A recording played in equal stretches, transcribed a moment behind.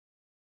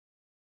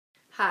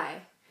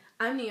Hi,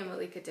 I'm Nia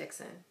Malika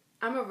Dixon.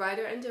 I'm a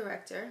writer and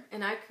director,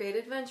 and I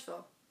created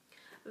Vengeful.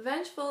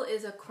 Vengeful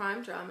is a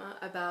crime drama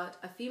about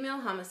a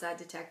female homicide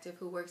detective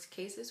who works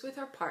cases with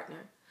her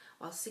partner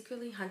while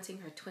secretly hunting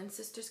her twin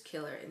sister's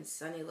killer in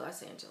sunny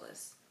Los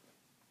Angeles.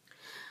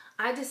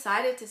 I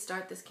decided to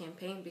start this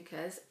campaign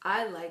because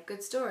I like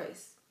good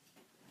stories.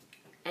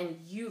 And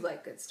you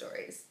like good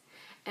stories.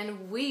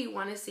 And we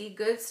want to see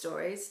good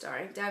stories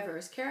starring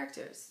diverse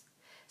characters.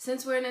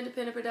 Since we're an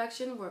independent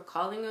production, we're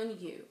calling on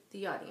you,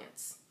 the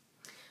audience.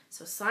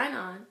 So sign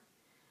on,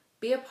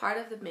 be a part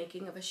of the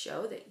making of a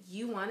show that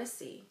you want to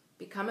see,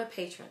 become a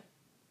patron,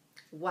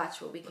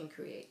 watch what we can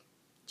create.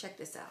 Check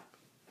this out.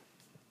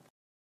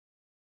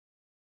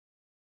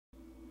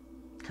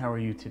 How are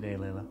you today,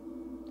 Layla?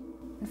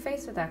 When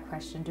faced with that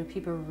question, do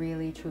people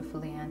really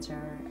truthfully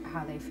answer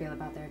how they feel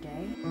about their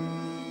day?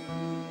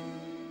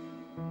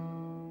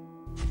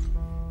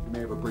 You may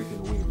have a break in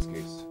the Williams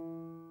case.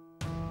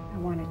 I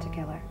wanted to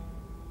kill her.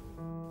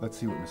 Let's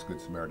see what Miss Good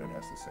Samaritan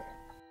has to say.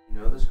 You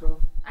know this girl?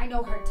 I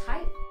know her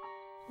type.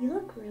 You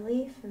look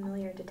really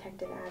familiar,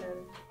 Detective Adam.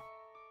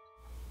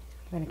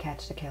 I'm gonna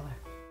catch the killer.